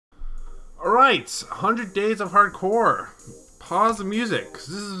Alright, 100 Days of Hardcore. Pause the music, 'cause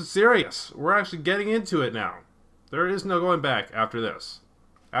this is serious. We're actually getting into it now. There is no going back after this.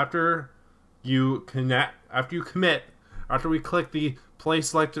 After you connect, after you commit, after we click the play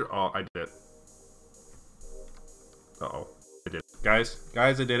selector. Oh, I did it. Uh-oh. I did it. Guys,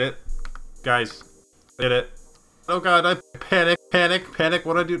 I did it. Guys, I did it. Oh god, I panic.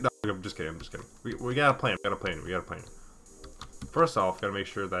 What do I do? No, I'm just kidding. We got a plan. We got a plan. First off, gotta make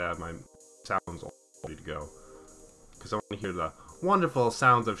sure that I have my sounds all ready to go, because I want to hear the wonderful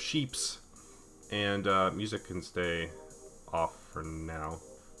sounds of sheeps. And music can stay off for now.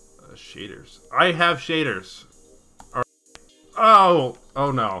 Shaders. I have shaders. Oh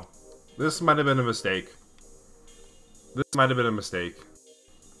no. This might have been a mistake. This might have been a mistake.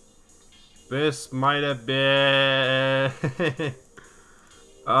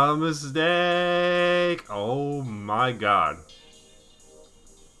 A mistake. Oh my god.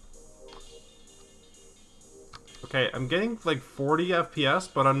 Okay, I'm getting like 40 FPS,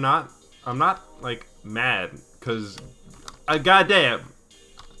 but I'm not like mad, because goddamn,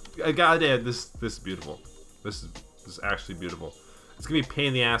 this is beautiful. This is actually beautiful. It's gonna be a pain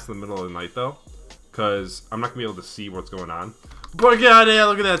in the ass in the middle of the night though, because I'm not gonna be able to see what's going on. But goddamn,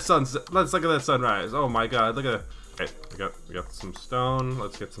 look at that sunset. Let's look at that sunrise. Oh my god, look at that. Okay, we got some stone.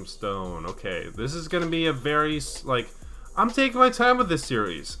 Let's get some stone. Okay, this is gonna be a very like, I'm taking my time with this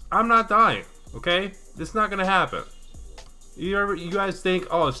series. I'm not dying. Okay, it's not gonna happen. You guys think,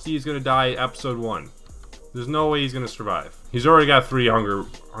 oh, Steve's gonna die episode 1? There's no way he's gonna survive. He's already got 3 hunger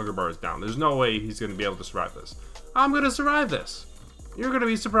bars down. There's no way he's gonna be able to survive this. I'm gonna survive this. You're gonna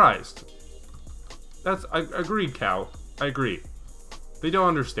be surprised. I agreed, cow. I agree. They don't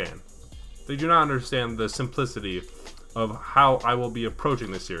understand. They do not understand the simplicity of how I will be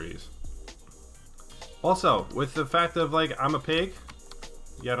approaching this series. Also, with the fact of like I'm a pig,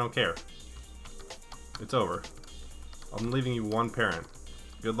 yeah, I don't care. It's over. I'm leaving you one parent.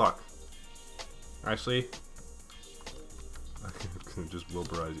 Good luck. Actually, I can just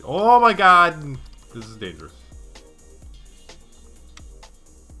Wilburize you. Oh my god! This is dangerous.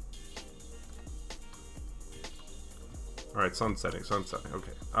 Alright, sun setting.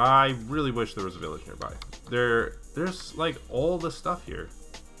 Okay. I really wish there was a village nearby. There's like all the stuff here.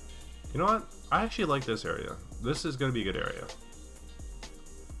 You know what? I actually like this area. This is going to be a good area.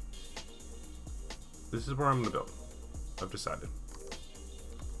 This is where I'm going to build. I've decided.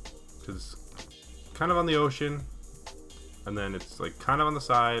 Because it's kind of on the ocean, and then it's like kind of on the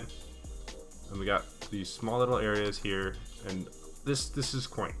side, and we got these small little areas here, and this is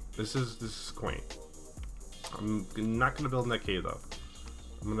quaint. This is quaint. I'm not going to build in that cave though.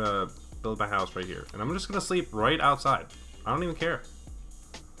 I'm going to build my house right here, and I'm just going to sleep right outside. I don't even care.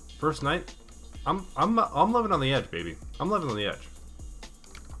 First night, I'm living on the edge, baby. I'm living on the edge.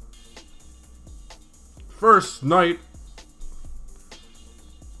 First night.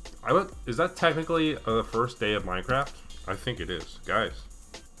 Is that technically the first day of Minecraft? I think it is, guys.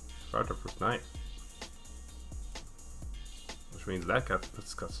 Start our first night, which means that's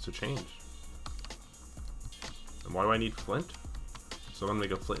got to change. And why do I need flint? So I'm gonna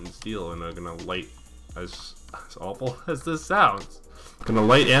make a flint and steel, and I'm gonna light, as awful as this sounds, I'm gonna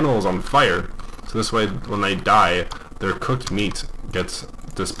light animals on fire, so this way when they die, their cooked meat gets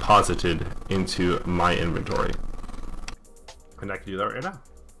deposited into my inventory. And I can do that right now.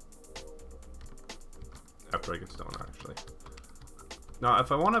 After I get stone, actually. Now,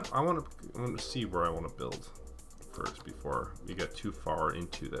 if I want to see where I want to build first before we get too far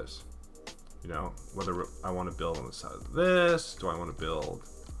into this. You know, whether I want to build on the side of this, do I want to build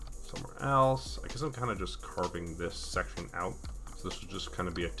somewhere else? I guess I'm kind of just carving this section out. So this will just kind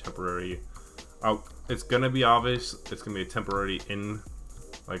of be a temporary. Oh, it's gonna be obvious. It's gonna be a temporary in,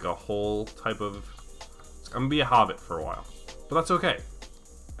 like a whole type of. I'm gonna be a hobbit for a while, but that's okay.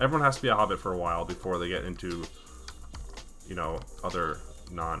 Everyone has to be a hobbit for a while before they get into, you know, other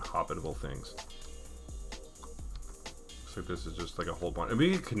non-hobbitable things. So this is just like a whole bunch. And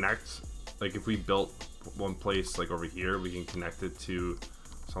we can connect, like if we built one place like over here, we can connect it to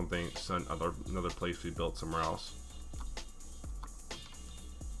something, another place we built somewhere else.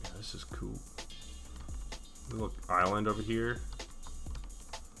 Yeah, this is cool. Little island over here.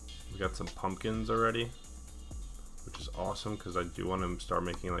 We got some pumpkins already, which is awesome because I do want to start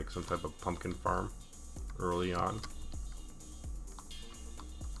making like some type of pumpkin farm early on.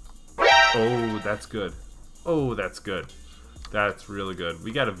 Oh, that's good. Oh, that's good. That's really good.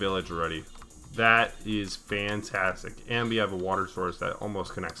 We got a village already. That is fantastic. And we have a water source that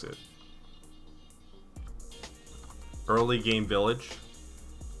almost connects it. Early game village.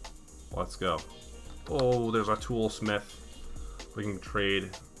 Let's go. Oh, there's a tool smith. We can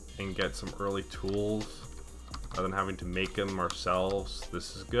trade and get some early tools rather than having to make them ourselves.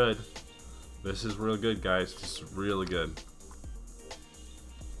 This is good. This is real good, guys. This is really good.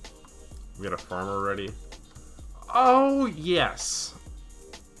 We got a farmer ready. Oh, yes.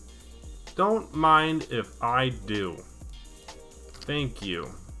 Don't mind if I do. Thank you.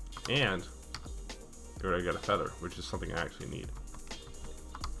 And we already got a feather, which is something I actually need.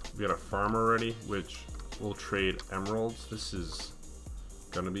 We got a farmer ready, which will trade emeralds. This is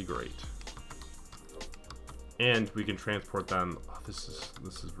gonna be great. And we can transport them. Oh, this is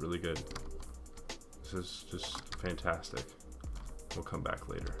really good. This is just fantastic. We'll come back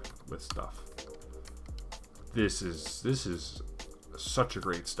later with stuff. This is such a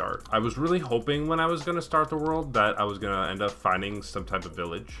great start. I was really hoping when I was gonna start the world that I was gonna end up finding some type of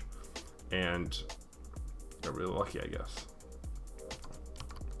village, and got really lucky, I guess.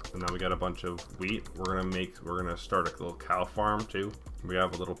 And now we got a bunch of wheat. We're gonna start a little cow farm too. We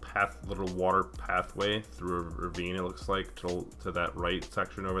have a little water pathway through a ravine, it looks like, to that right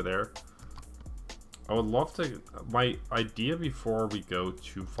section over there. I would love to, my idea before we go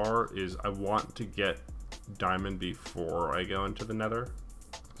too far is I want to get diamond before I go into the nether.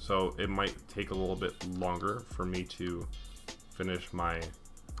 So it might take a little bit longer for me to finish my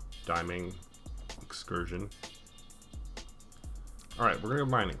diamond excursion. Alright, we're gonna go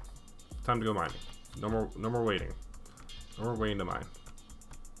mining. Time to go mining. No more waiting. No more waiting to mine.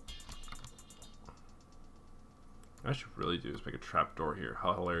 What I should really do is make a trapdoor here.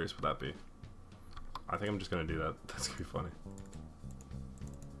 How hilarious would that be? I think I'm just gonna do that. That's gonna be funny.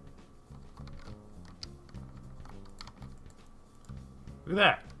 Look at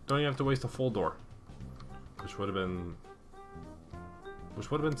that! Don't even have to waste a full door. Which would have been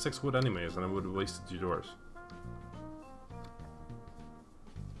 6 wood anyways, and I would have wasted 2 doors.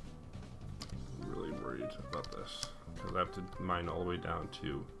 I'm really worried about this. Because I have to mine all the way down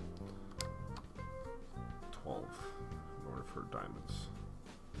to 12 in order for diamonds.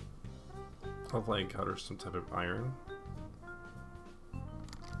 I'll encounter some type of iron,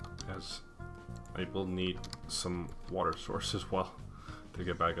 as I will need some water source as well to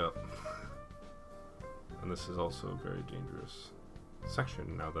get back up. And this is also a very dangerous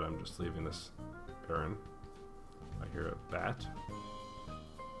section now that I'm just leaving this barren. I hear a bat.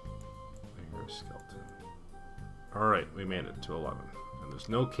 I hear a skeleton. Alright, we made it to 11. And there's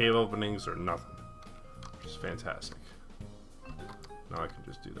no cave openings or nothing, which is fantastic. Now I can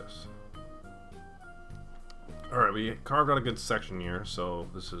just do this. Alright, we carved out a good section here, so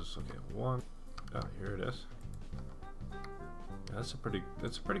this is okay. One, oh, here it is. Yeah, that's a pretty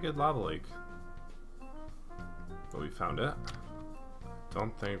good lava lake. But we found it.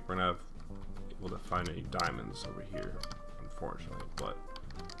 Don't think we're gonna be able to find any diamonds over here, unfortunately. But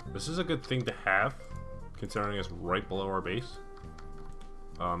this is a good thing to have, considering it's right below our base.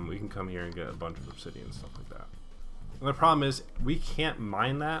 We can come here and get a bunch of obsidian and stuff like that. And the problem is we can't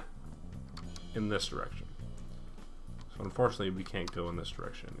mine that in this direction. So unfortunately, we can't go in this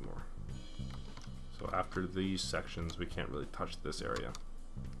direction anymore. So after these sections, we can't really touch this area.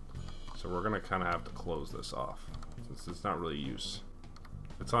 So we're gonna kind of have to close this off, since it's not really use.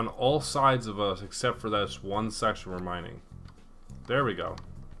 It's on all sides of us except for this one section we're mining. There we go.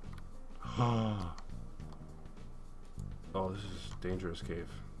 Oh, this is a dangerous cave.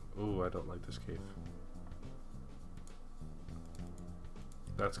 Ooh, I don't like this cave.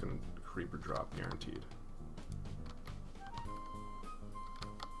 That's gonna creeper drop, guaranteed.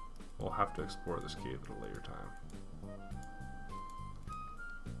 We'll have to explore this cave at a later time.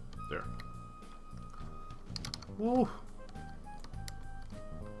 There. Ooh.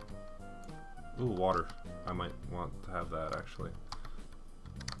 Ooh, water. I might want to have that, actually.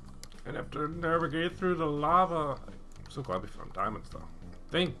 And have to navigate through the lava. I'm so glad we found diamonds, though.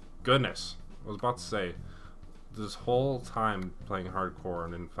 Thank goodness. I was about to say, this whole time playing hardcore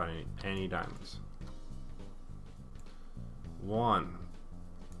and didn't find any diamonds. 1,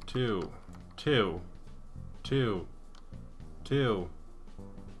 2, 2, 2, 2,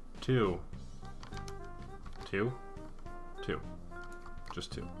 2, 2, 2.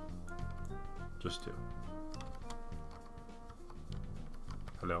 Just 2. Just 2.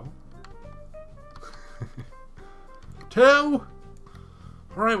 Hello? 2?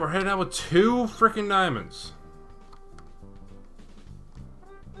 Alright, we're heading out with 2 freaking diamonds.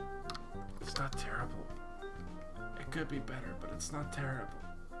 It's not terrible. It could be better, but it's not terrible.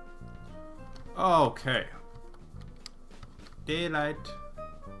 Okay. Daylight.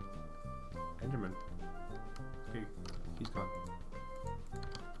 Enderman. Okay, he's gone.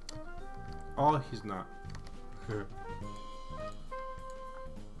 Oh, he's not.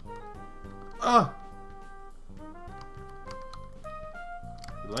 Ah!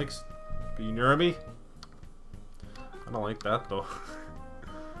 likes being near me. I don't like that though.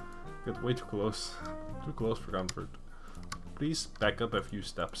 Get way too close. Too close for comfort. Please back up a few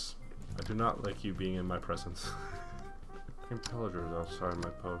steps. I do not like you being in my presence. Pillagers outside my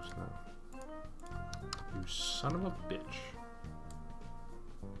post now. You son of a bitch.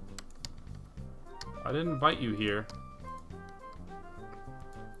 I didn't invite you here.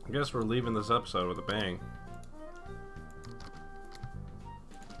 I guess we're leaving this episode with a bang.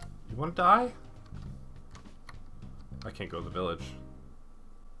 You want to die? I can't go to the village.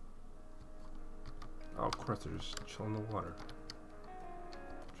 Oh, of course, they're just chilling in the water.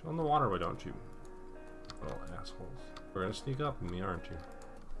 Chill in the water, why don't you? Little assholes. We're gonna sneak up on me, aren't you?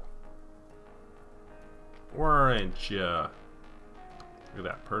 Weren't ya? Look at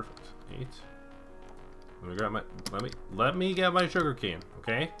that, perfect. 8. Let me get my sugar cane,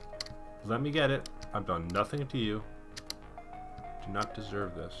 okay? Let me get it. I've done nothing to you. Do not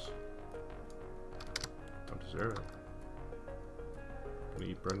deserve this. Don't deserve it. I'm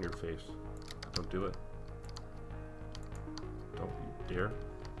gonna eat bread in your face. Don't do it. Don't you dare.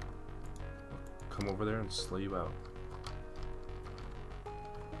 I'll come over there and slay you out.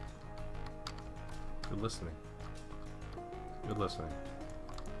 Good listening. Good listening.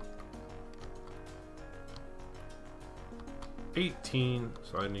 18,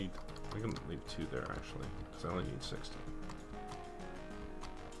 so I can leave 2 there actually, because I only need 16.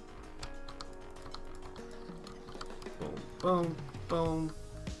 Boom, boom, boom,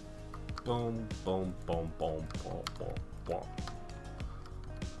 boom, boom, boom, boom, boom, boom, boom.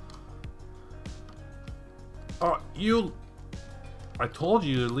 Oh, you! I told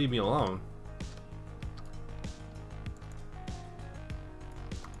you to leave me alone.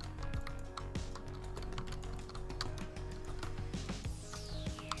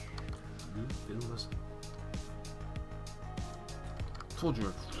 Told you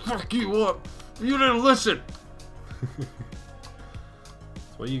to fuck you up. You didn't listen. That's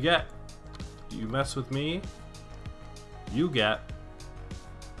what you get. You mess with me, you get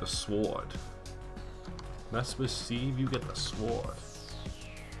the sword. Mess with Steve, you get the sword.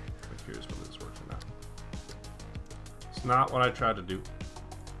 I'm curious whether this works or not. It's not what I tried to do.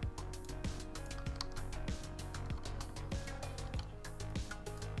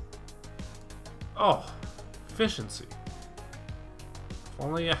 Oh, efficiency.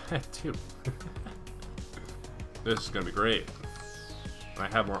 Only I had 2. This is gonna be great. I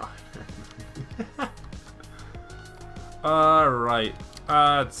have more iron. Alright.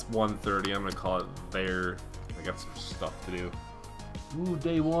 It's 1:30. I'm gonna call it there. I got some stuff to do. Ooh,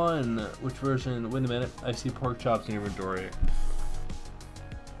 day 1. Which version? Wait a minute. I see pork chops in your inventory.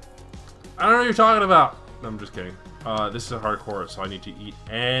 I don't know what you're talking about. No, I'm just kidding. This is a hardcore, so I need to eat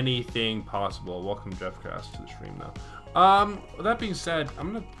anything possible. Welcome Jeffcast to the stream now. With that being said,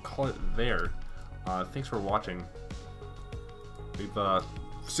 I'm gonna call it there. Thanks for watching. We've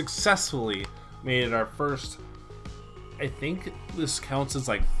successfully made it our first. I think this counts as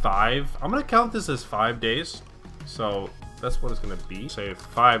like 5. I'm gonna count this as 5 days. So that's what it's gonna be. Say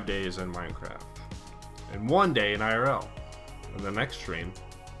 5 days in Minecraft and 1 day in IRL. And the next stream,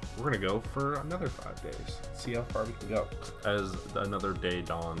 we're gonna go for another 5 days. See how far we can go as another day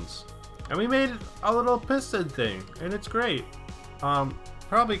dawns. And we made a little piston thing, and it's great.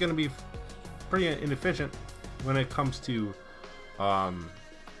 Probably gonna be pretty inefficient when it comes to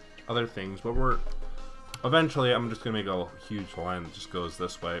other things, but eventually I'm just gonna make a huge line that just goes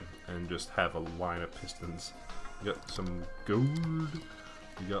this way and just have a line of pistons. You got some gold,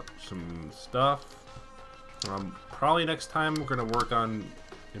 you got some stuff. Probably next time we're gonna work on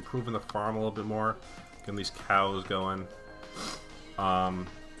improving the farm a little bit more, getting these cows going.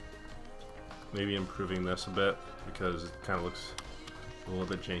 Maybe improving this a bit because it kind of looks a little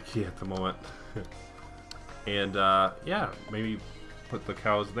bit janky at the moment. And yeah, maybe put the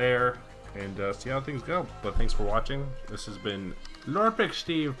cows there and see how things go. But thanks for watching. This has been Lorpic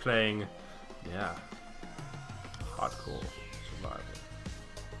Steve playing, yeah, Hardcore Survival.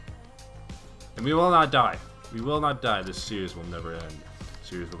 And we will not die. We will not die. This series will never end. This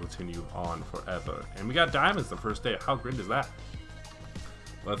series will continue on forever. And we got diamonds the first day. How great is that?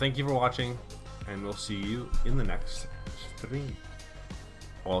 Well, thank you for watching, and we'll see you in the next stream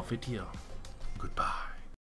or video. Goodbye.